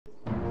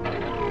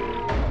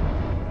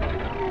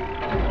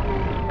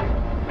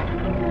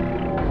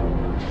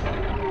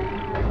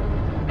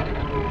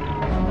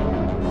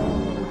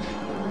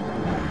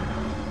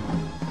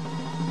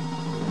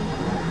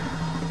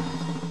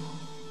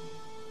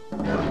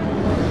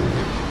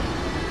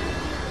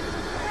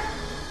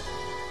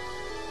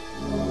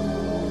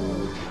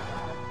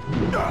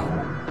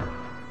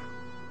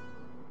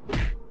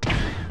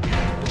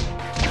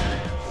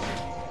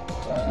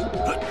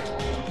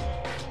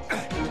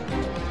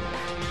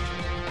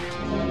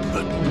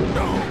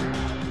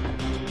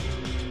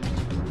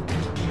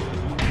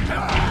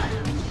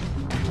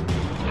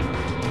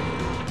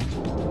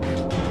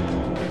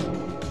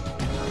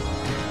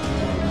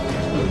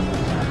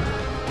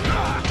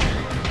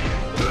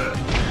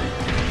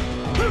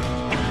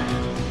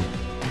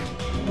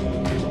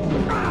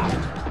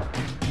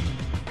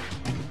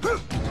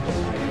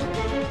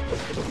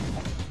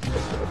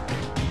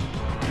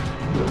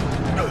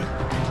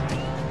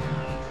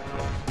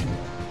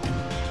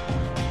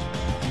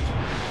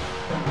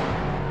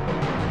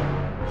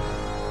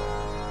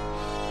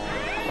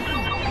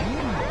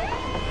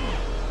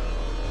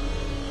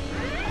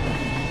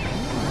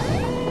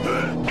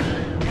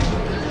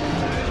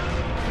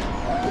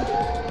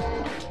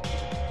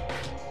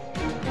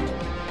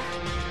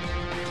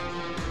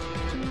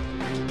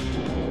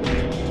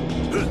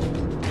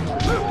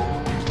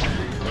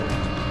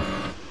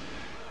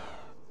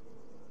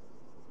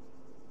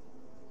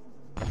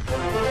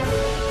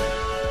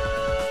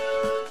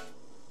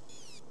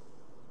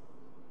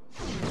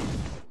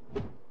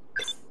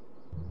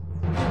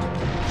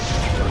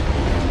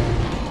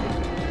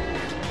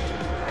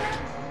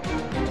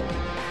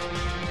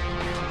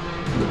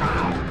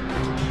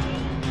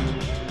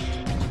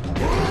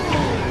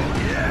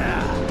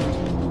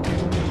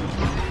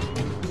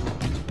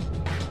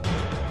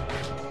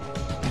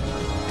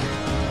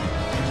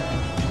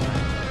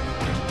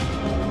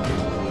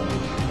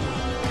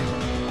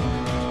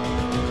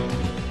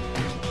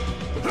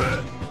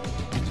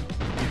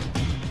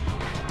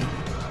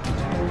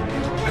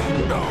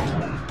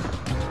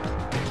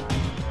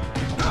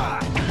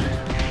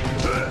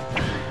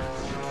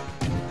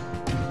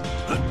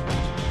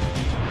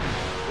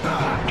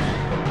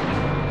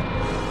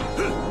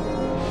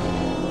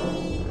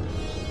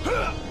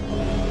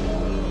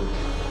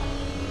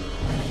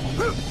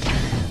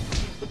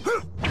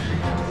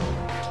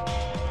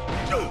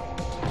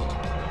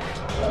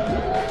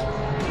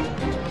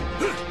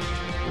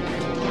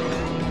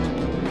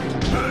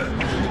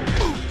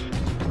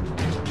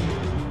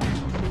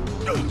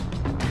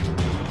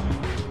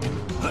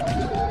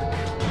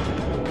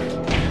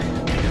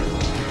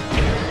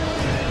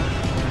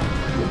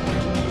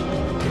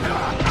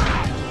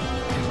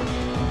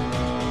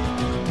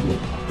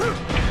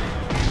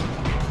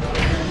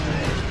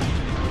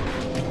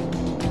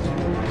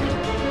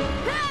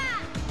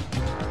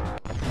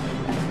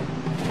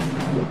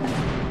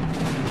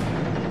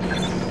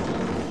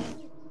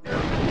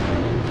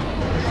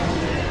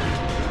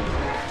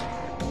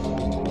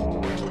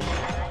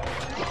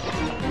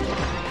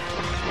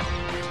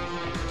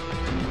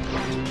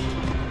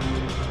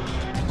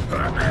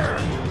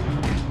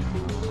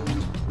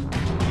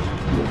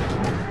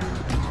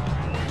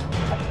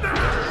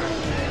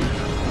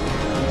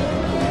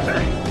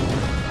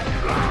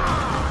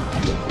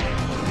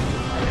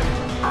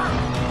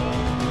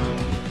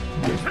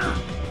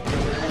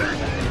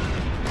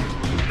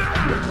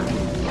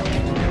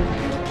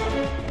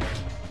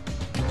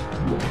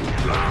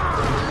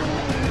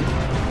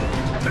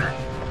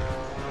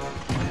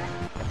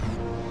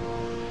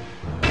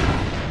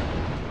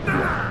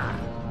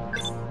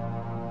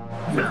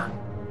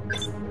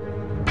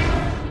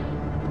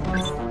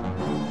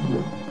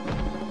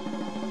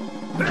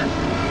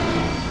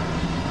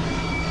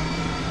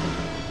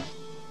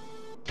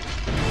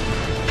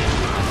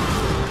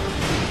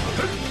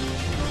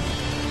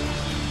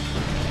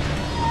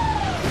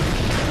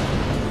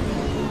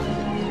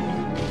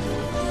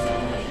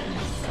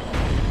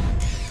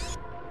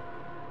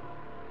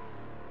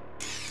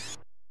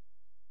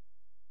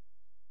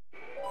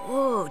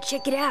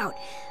check it out.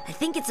 I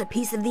think it's a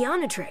piece of the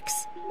Omnitrix.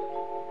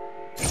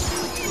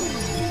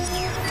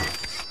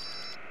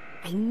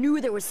 I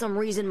knew there was some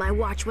reason my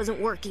watch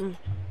wasn't working.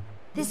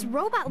 This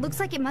robot looks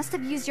like it must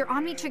have used your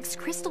Omnitrix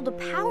crystal to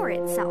power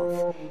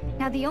itself.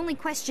 Now the only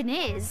question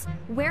is,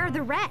 where are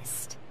the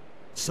rest?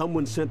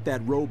 Someone sent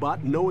that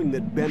robot knowing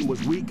that Ben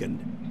was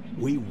weakened.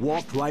 We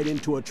walked right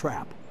into a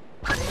trap.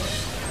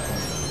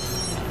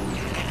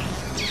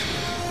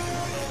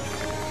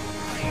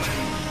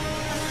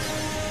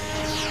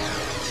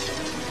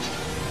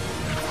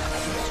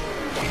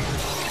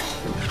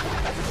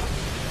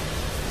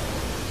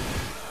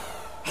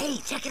 Hey,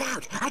 check it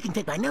out! I can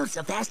take my nose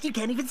so fast you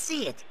can't even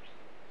see it.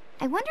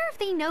 I wonder if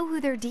they know who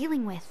they're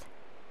dealing with.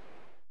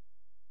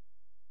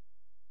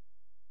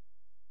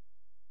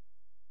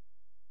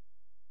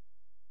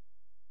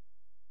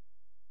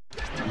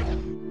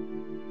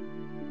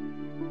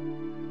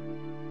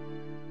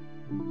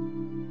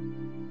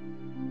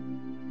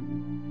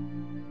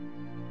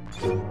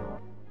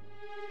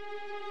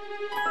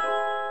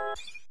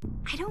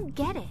 I don't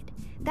get it.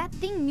 That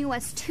thing knew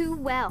us too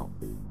well.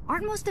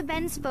 Aren't most of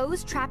Ben's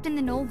foes trapped in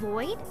the null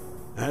void?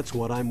 That's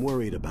what I'm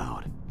worried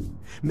about.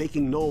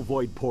 Making null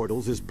void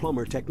portals is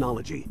plumber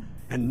technology,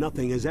 and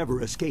nothing has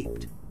ever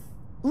escaped.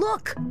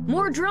 Look!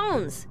 More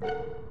drones!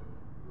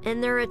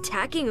 And they're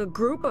attacking a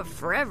group of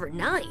Forever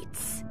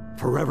Knights.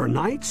 Forever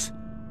Knights?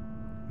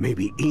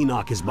 Maybe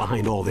Enoch is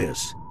behind all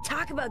this.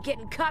 Talk about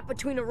getting caught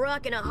between a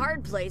rock and a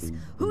hard place.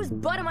 Whose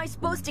butt am I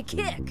supposed to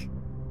kick?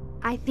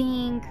 I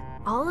think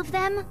all of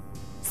them?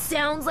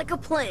 Sounds like a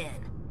plan.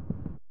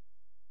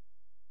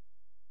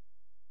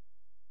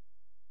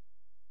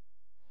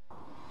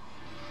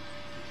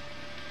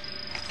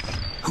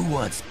 Who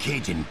wants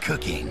Cajun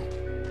cooking?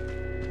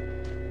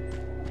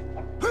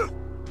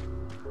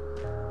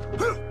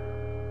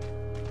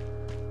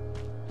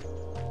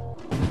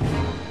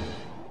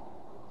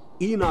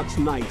 Enoch's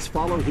Knights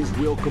follow his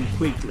will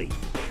completely.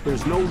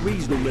 There's no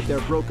reasoning with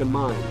their broken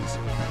minds.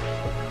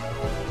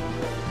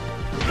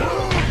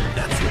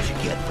 That's what you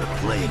get for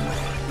playing with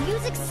it.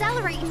 Use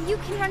Accelerate and you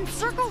can run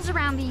circles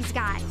around these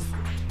guys.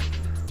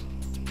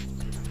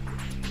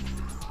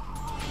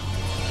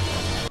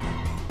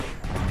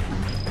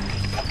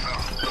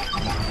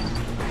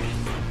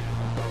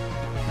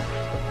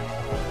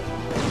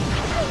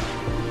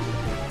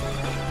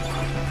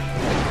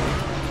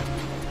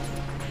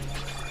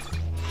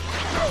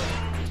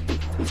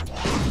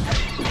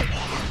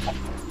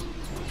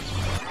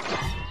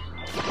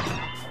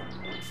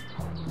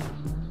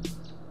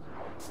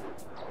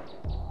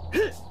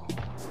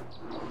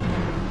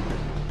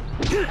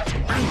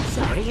 I'm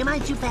sorry, am I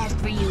too fast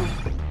for you?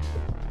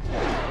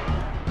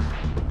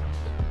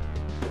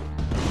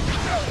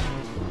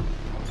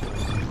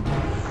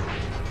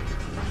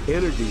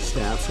 Energy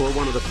staffs were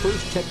one of the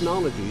first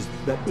technologies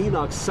that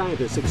Enoch's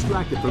scientists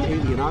extracted from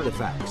alien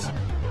artifacts.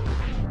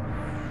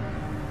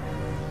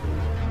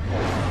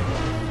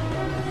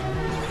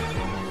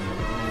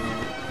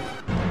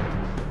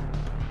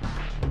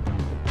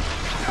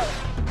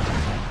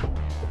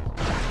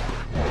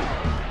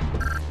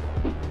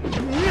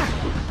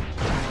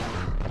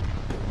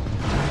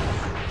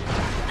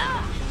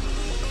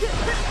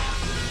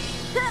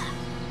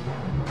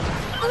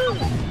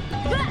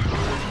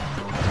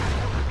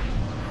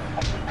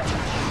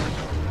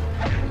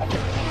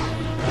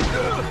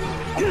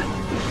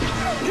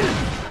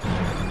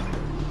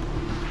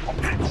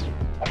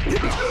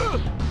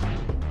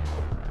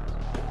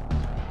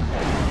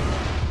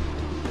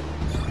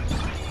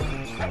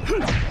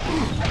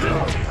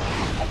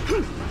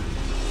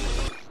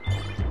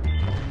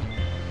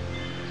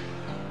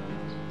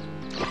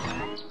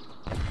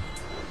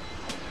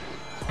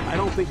 I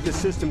don't think this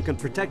system can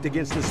protect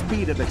against the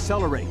speed of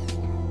Accelerate.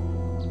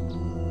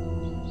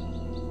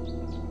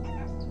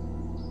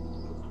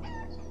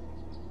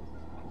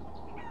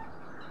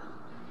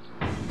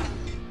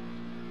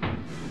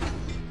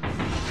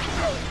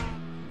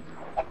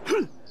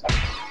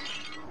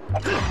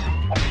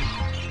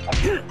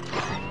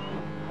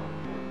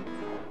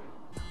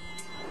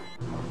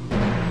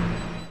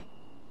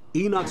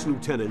 Enoch's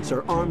lieutenants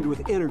are armed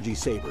with energy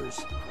sabers.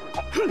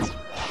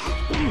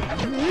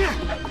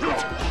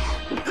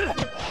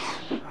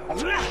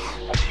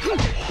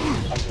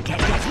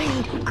 Can't catch me!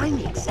 I'm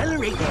the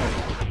Accelerator!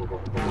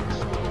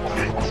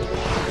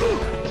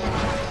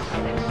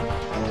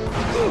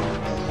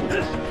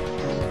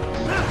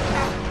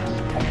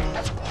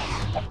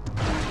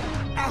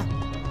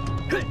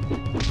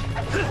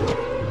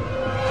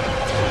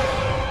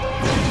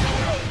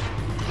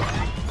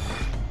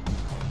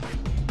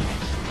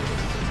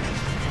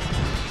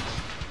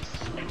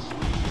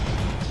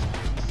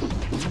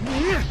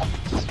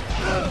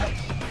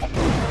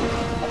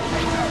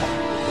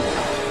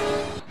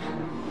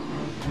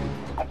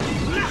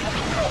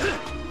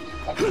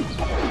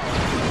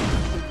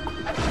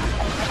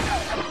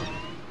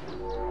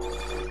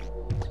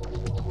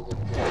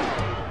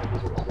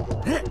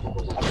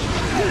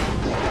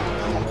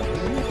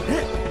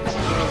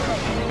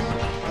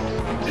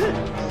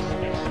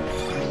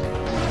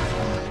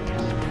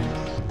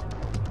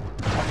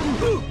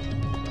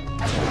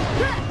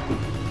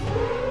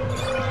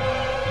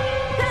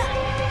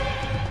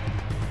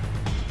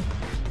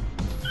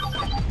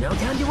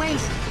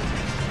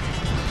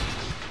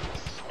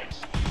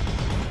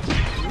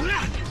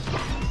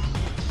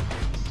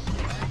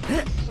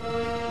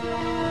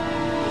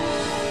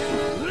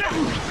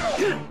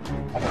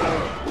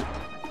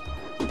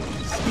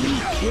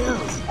 Speed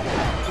kills.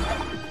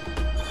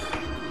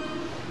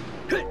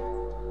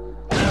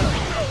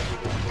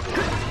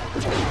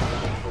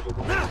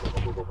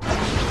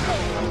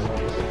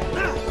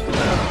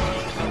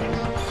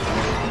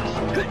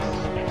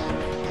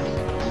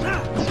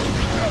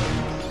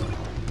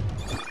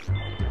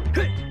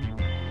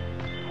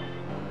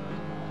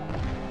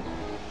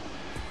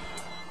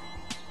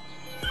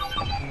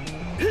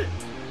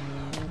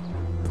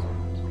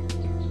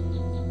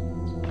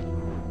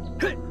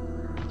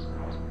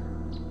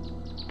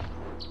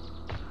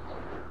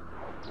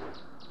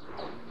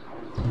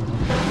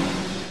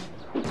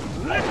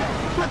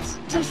 Whoops,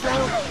 too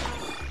slow.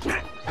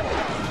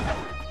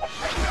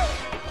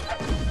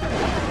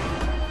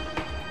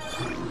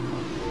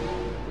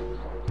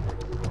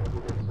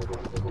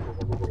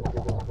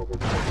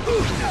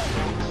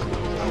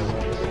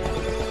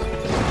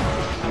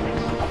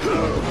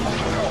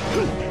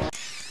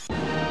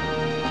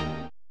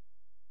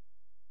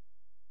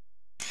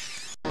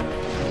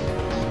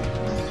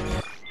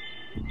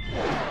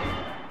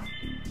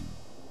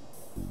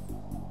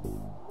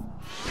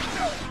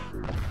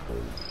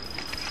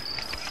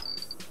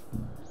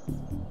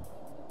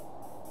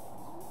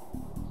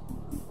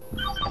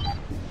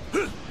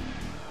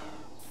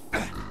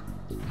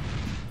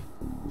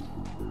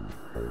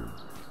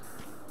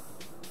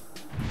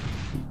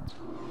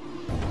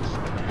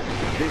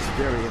 This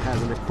variant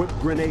has an equipped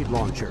grenade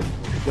launcher.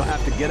 You'll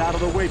have to get out of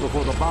the way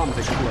before the bombs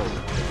explode.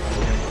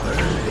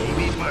 Burn,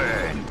 baby,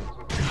 burn.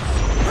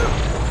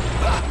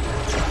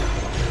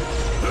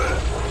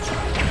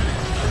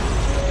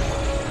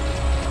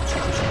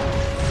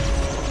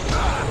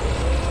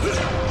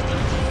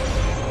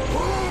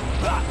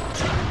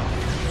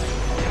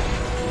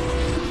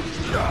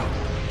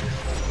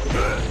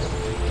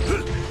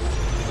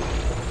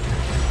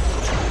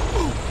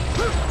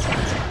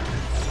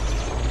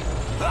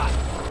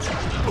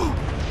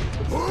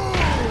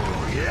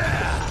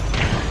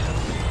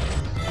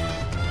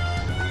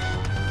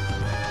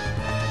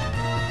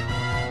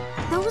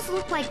 Those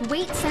look like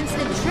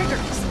weight-sensitive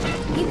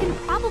triggers. You can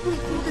probably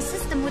fool the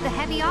system with a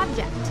heavy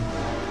object.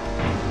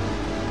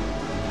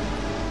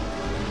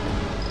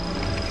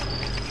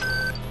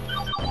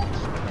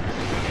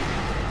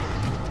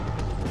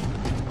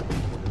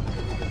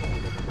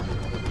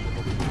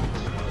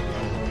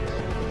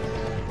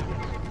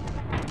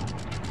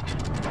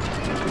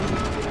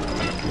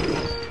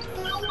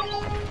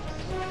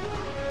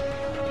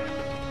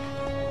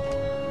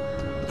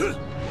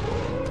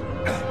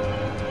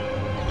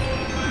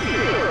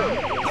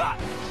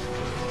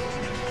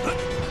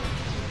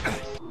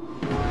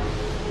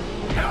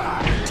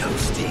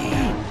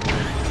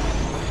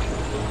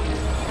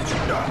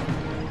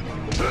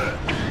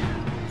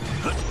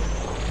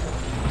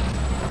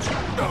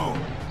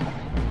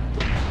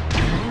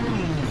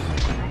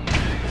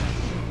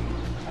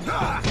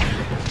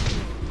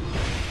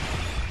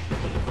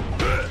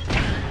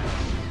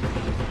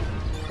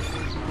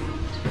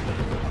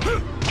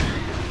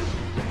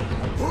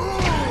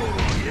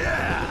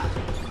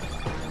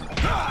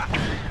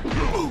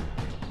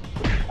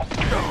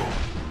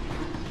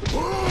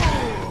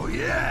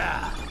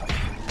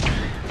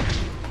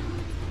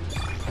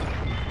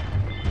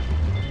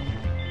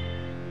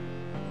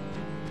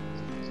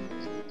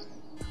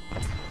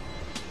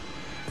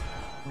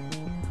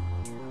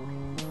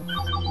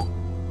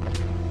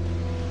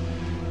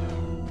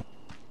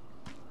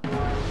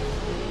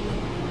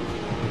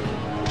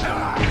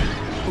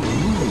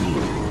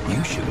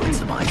 You should put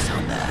some ice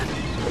on that.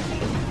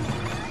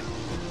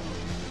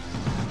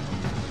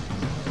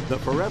 The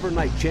Forever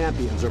Knight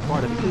champions are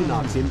part of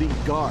Enoch's elite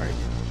guard.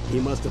 He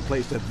must have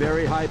placed a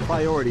very high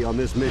priority on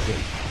this mission.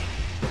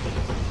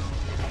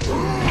 Ooh,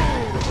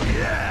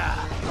 yeah!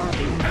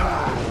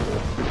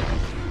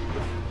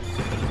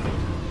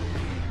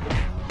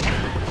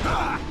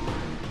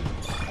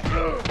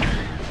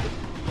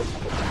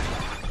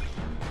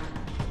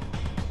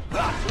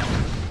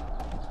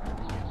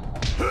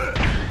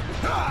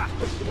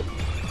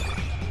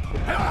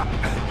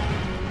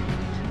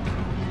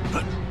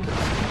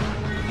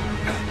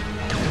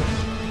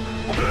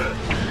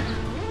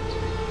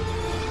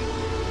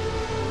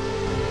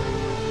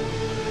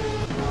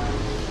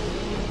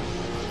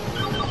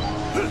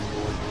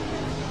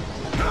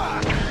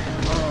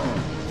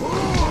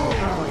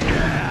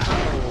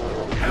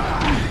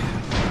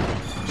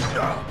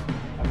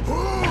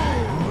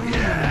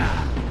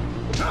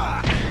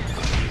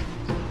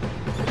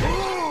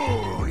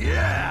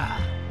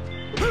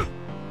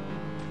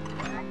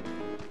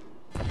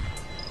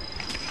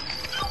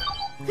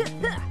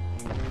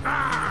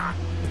 Ah,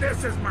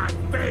 this is my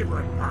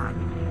favorite part.